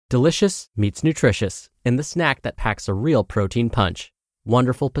Delicious meets nutritious in the snack that packs a real protein punch.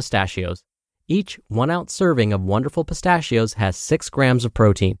 Wonderful Pistachios. Each 1-ounce serving of Wonderful Pistachios has 6 grams of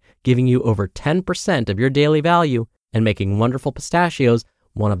protein, giving you over 10% of your daily value and making Wonderful Pistachios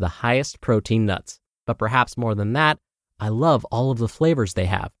one of the highest protein nuts. But perhaps more than that, I love all of the flavors they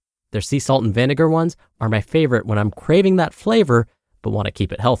have. Their sea salt and vinegar ones are my favorite when I'm craving that flavor but want to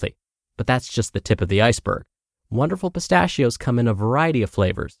keep it healthy. But that's just the tip of the iceberg. Wonderful Pistachios come in a variety of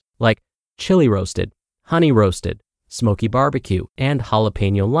flavors, like chili roasted, honey roasted, smoky barbecue, and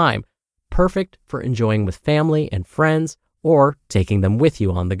jalapeno lime, perfect for enjoying with family and friends or taking them with you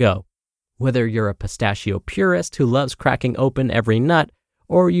on the go. Whether you're a pistachio purist who loves cracking open every nut,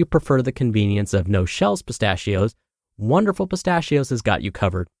 or you prefer the convenience of no-shells pistachios, Wonderful Pistachios has got you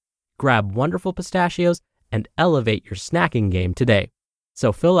covered. Grab Wonderful Pistachios and elevate your snacking game today.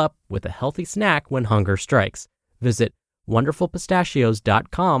 So fill up with a healthy snack when hunger strikes. Visit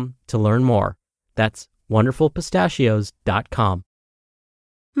wonderfulpistachios.com to learn more. That's wonderfulpistachios.com.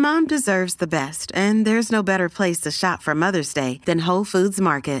 Mom deserves the best, and there's no better place to shop for Mother's Day than Whole Foods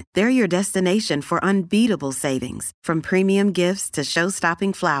Market. They're your destination for unbeatable savings, from premium gifts to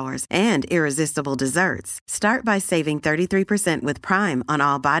show-stopping flowers and irresistible desserts. Start by saving 33% with Prime on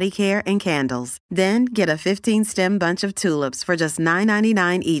all body care and candles. Then get a 15-stem bunch of tulips for just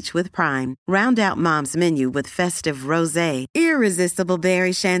 $9.99 each with Prime. Round out Mom's menu with festive rosé, irresistible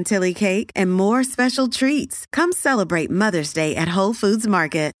berry chantilly cake, and more special treats. Come celebrate Mother's Day at Whole Foods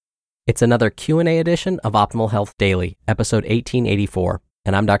Market. It's another Q&A edition of Optimal Health Daily, episode 1884,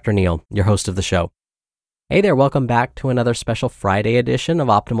 and I'm Dr. Neal, your host of the show. Hey there, welcome back to another special Friday edition of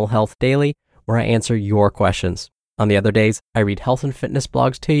Optimal Health Daily, where I answer your questions. On the other days, I read health and fitness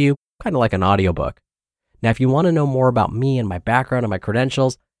blogs to you, kind of like an audiobook. Now, if you want to know more about me and my background and my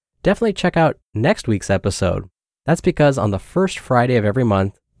credentials, definitely check out next week's episode. That's because on the first Friday of every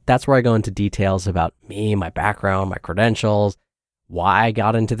month, that's where I go into details about me, my background, my credentials, why I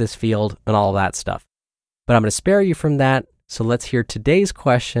got into this field, and all that stuff. But I'm going to spare you from that, so let's hear today's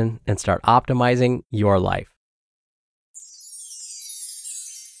question and start optimizing your life.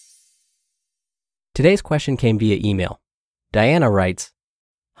 Today's question came via email. Diana writes,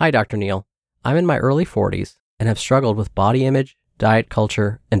 "Hi, Dr. Neal. I'm in my early 40s and have struggled with body image, diet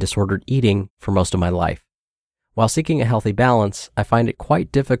culture, and disordered eating for most of my life. While seeking a healthy balance, I find it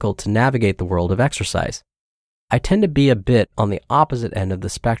quite difficult to navigate the world of exercise. I tend to be a bit on the opposite end of the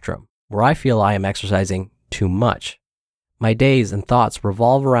spectrum, where I feel I am exercising too much. My days and thoughts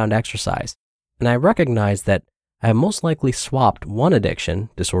revolve around exercise, and I recognize that I have most likely swapped one addiction,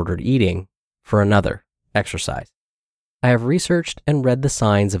 disordered eating, for another, exercise. I have researched and read the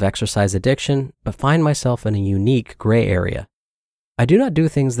signs of exercise addiction, but find myself in a unique gray area. I do not do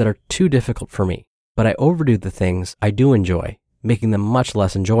things that are too difficult for me, but I overdo the things I do enjoy, making them much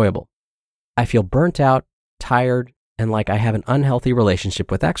less enjoyable. I feel burnt out, tired, and like I have an unhealthy relationship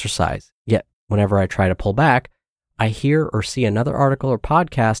with exercise. Yet, whenever I try to pull back, I hear or see another article or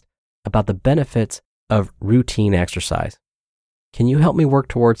podcast about the benefits of routine exercise. Can you help me work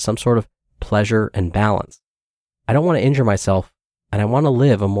towards some sort of pleasure and balance? I don't want to injure myself, and I want to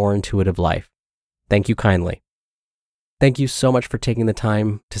live a more intuitive life. Thank you kindly." Thank you so much for taking the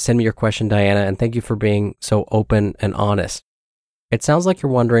time to send me your question, Diana, and thank you for being so open and honest. It sounds like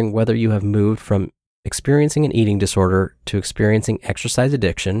you're wondering whether you have moved from experiencing an eating disorder to experiencing exercise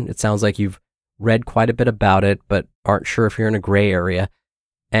addiction. It sounds like you've read quite a bit about it, but aren't sure if you're in a gray area.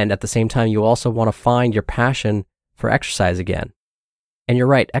 And at the same time, you also want to find your passion for exercise again. And you're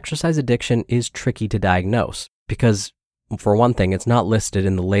right, exercise addiction is tricky to diagnose because, for one thing, it's not listed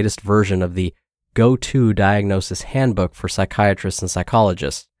in the latest version of the go-to diagnosis handbook for psychiatrists and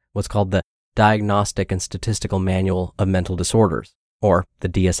psychologists, what's called the Diagnostic and Statistical Manual of Mental Disorders, or the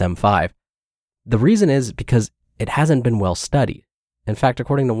DSM-5. The reason is because it hasn't been well studied. In fact,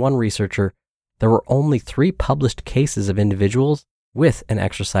 according to one researcher, there were only 3 published cases of individuals with an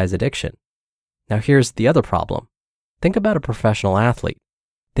exercise addiction. Now here's the other problem. Think about a professional athlete.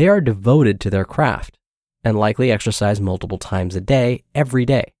 They are devoted to their craft and likely exercise multiple times a day, every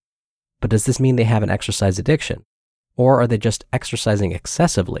day. But does this mean they have an exercise addiction? Or are they just exercising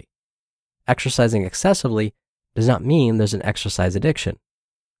excessively? Exercising excessively does not mean there's an exercise addiction.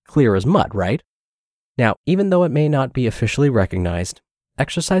 Clear as mud, right? Now, even though it may not be officially recognized,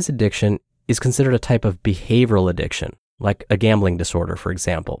 exercise addiction is considered a type of behavioral addiction, like a gambling disorder, for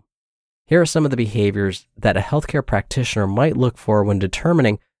example. Here are some of the behaviors that a healthcare practitioner might look for when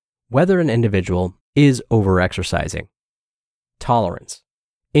determining whether an individual is over-exercising. Tolerance.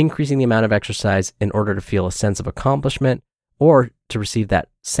 Increasing the amount of exercise in order to feel a sense of accomplishment or to receive that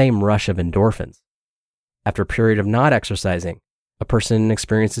same rush of endorphins. After a period of not exercising, A person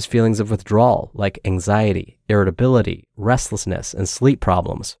experiences feelings of withdrawal like anxiety, irritability, restlessness, and sleep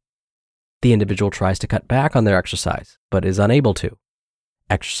problems. The individual tries to cut back on their exercise, but is unable to.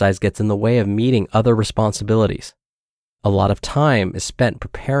 Exercise gets in the way of meeting other responsibilities. A lot of time is spent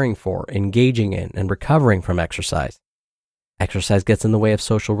preparing for, engaging in, and recovering from exercise. Exercise gets in the way of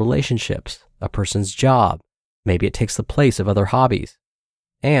social relationships, a person's job. Maybe it takes the place of other hobbies.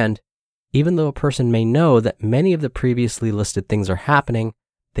 And even though a person may know that many of the previously listed things are happening,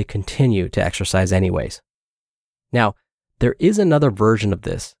 they continue to exercise anyways. Now, there is another version of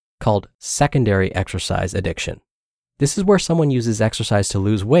this called secondary exercise addiction. This is where someone uses exercise to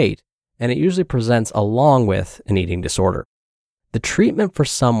lose weight, and it usually presents along with an eating disorder. The treatment for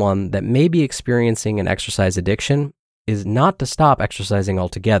someone that may be experiencing an exercise addiction is not to stop exercising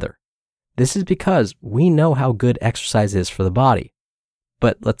altogether. This is because we know how good exercise is for the body.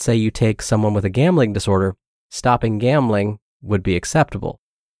 But let's say you take someone with a gambling disorder, stopping gambling would be acceptable.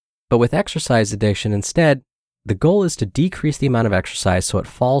 But with exercise addiction instead, the goal is to decrease the amount of exercise so it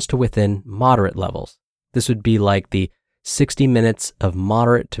falls to within moderate levels. This would be like the 60 minutes of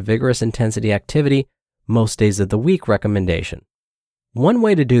moderate to vigorous intensity activity most days of the week recommendation. One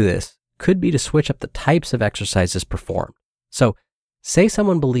way to do this could be to switch up the types of exercises performed. So, say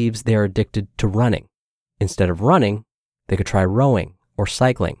someone believes they are addicted to running. Instead of running, they could try rowing or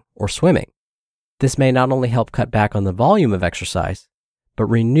cycling or swimming. This may not only help cut back on the volume of exercise, but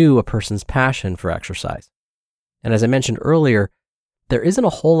renew a person's passion for exercise. And as I mentioned earlier, there isn't a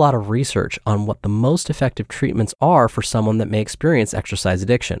whole lot of research on what the most effective treatments are for someone that may experience exercise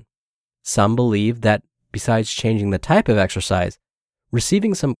addiction. Some believe that besides changing the type of exercise,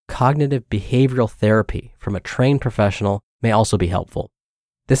 receiving some cognitive behavioral therapy from a trained professional may also be helpful.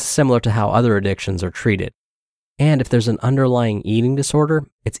 This is similar to how other addictions are treated. And if there's an underlying eating disorder,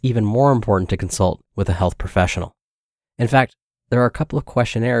 it's even more important to consult with a health professional. In fact, there are a couple of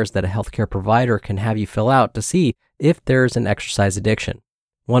questionnaires that a healthcare provider can have you fill out to see if there's an exercise addiction.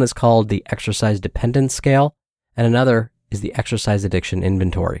 One is called the Exercise Dependence Scale, and another is the Exercise Addiction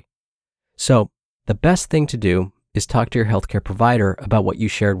Inventory. So, the best thing to do is talk to your healthcare provider about what you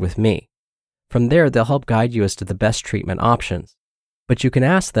shared with me. From there, they'll help guide you as to the best treatment options. But you can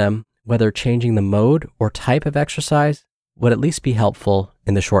ask them whether changing the mode or type of exercise would at least be helpful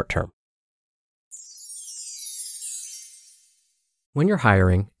in the short term. When you're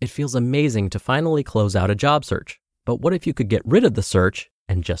hiring, it feels amazing to finally close out a job search. But what if you could get rid of the search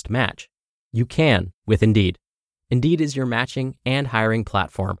and just match? You can with Indeed. Indeed is your matching and hiring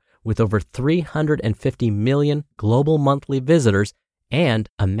platform with over 350 million global monthly visitors and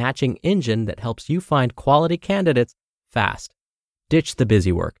a matching engine that helps you find quality candidates fast. Ditch the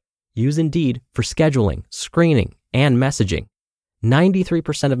busy work. Use Indeed for scheduling, screening, and messaging.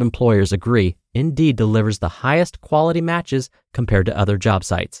 93% of employers agree Indeed delivers the highest quality matches compared to other job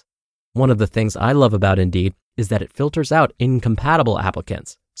sites. One of the things I love about Indeed is that it filters out incompatible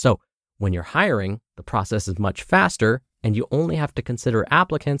applicants. So when you're hiring, the process is much faster and you only have to consider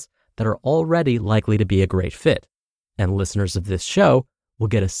applicants that are already likely to be a great fit. And listeners of this show will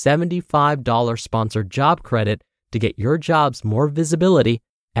get a $75 sponsored job credit to get your jobs more visibility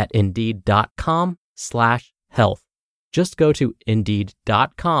at Indeed.com/health. Just go to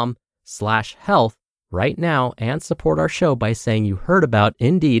Indeed.com/health right now and support our show by saying you heard about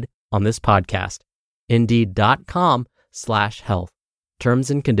Indeed on this podcast. Indeed.com/health.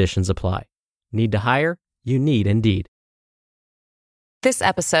 Terms and conditions apply. Need to hire? You need Indeed. This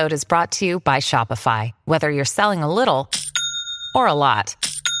episode is brought to you by Shopify. Whether you're selling a little or a lot,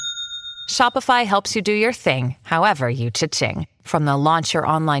 Shopify helps you do your thing, however you cha-ching. From the launch your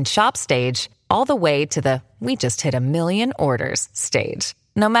online shop stage, all the way to the we just hit 1 million orders stage.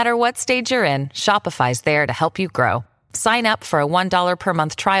 No matter what stage you're in, Shopify's there to help you grow. Sign up for a $1 per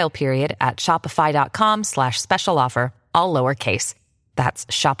month trial period at shopify.com/special offer, all lowercase. That's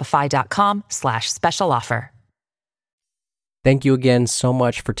shopify.com/special offer. Thank you again so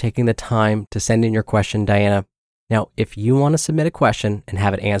much for taking the time to send in your question, Diana. Now, if you want to submit a question and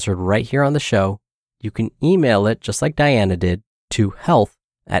have it answered right here on the show, you can email it just like Diana did to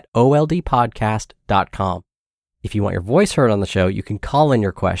health@oldpodcast.com. If you want your voice heard on the show, you can call in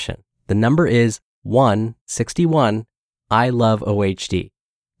your question. The number is 161-I-LOVE-OHD.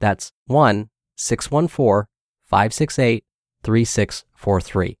 That's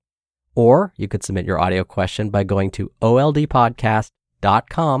 1-614-568-3643. Or you could submit your audio question by going to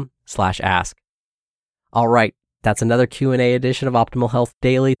oldpodcast.com/ask. All right, that's another Q&A edition of Optimal Health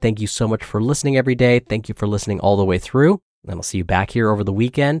Daily. Thank you so much for listening every day. Thank you for listening all the way through. And I'll see you back here over the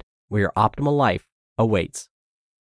weekend where your optimal life awaits.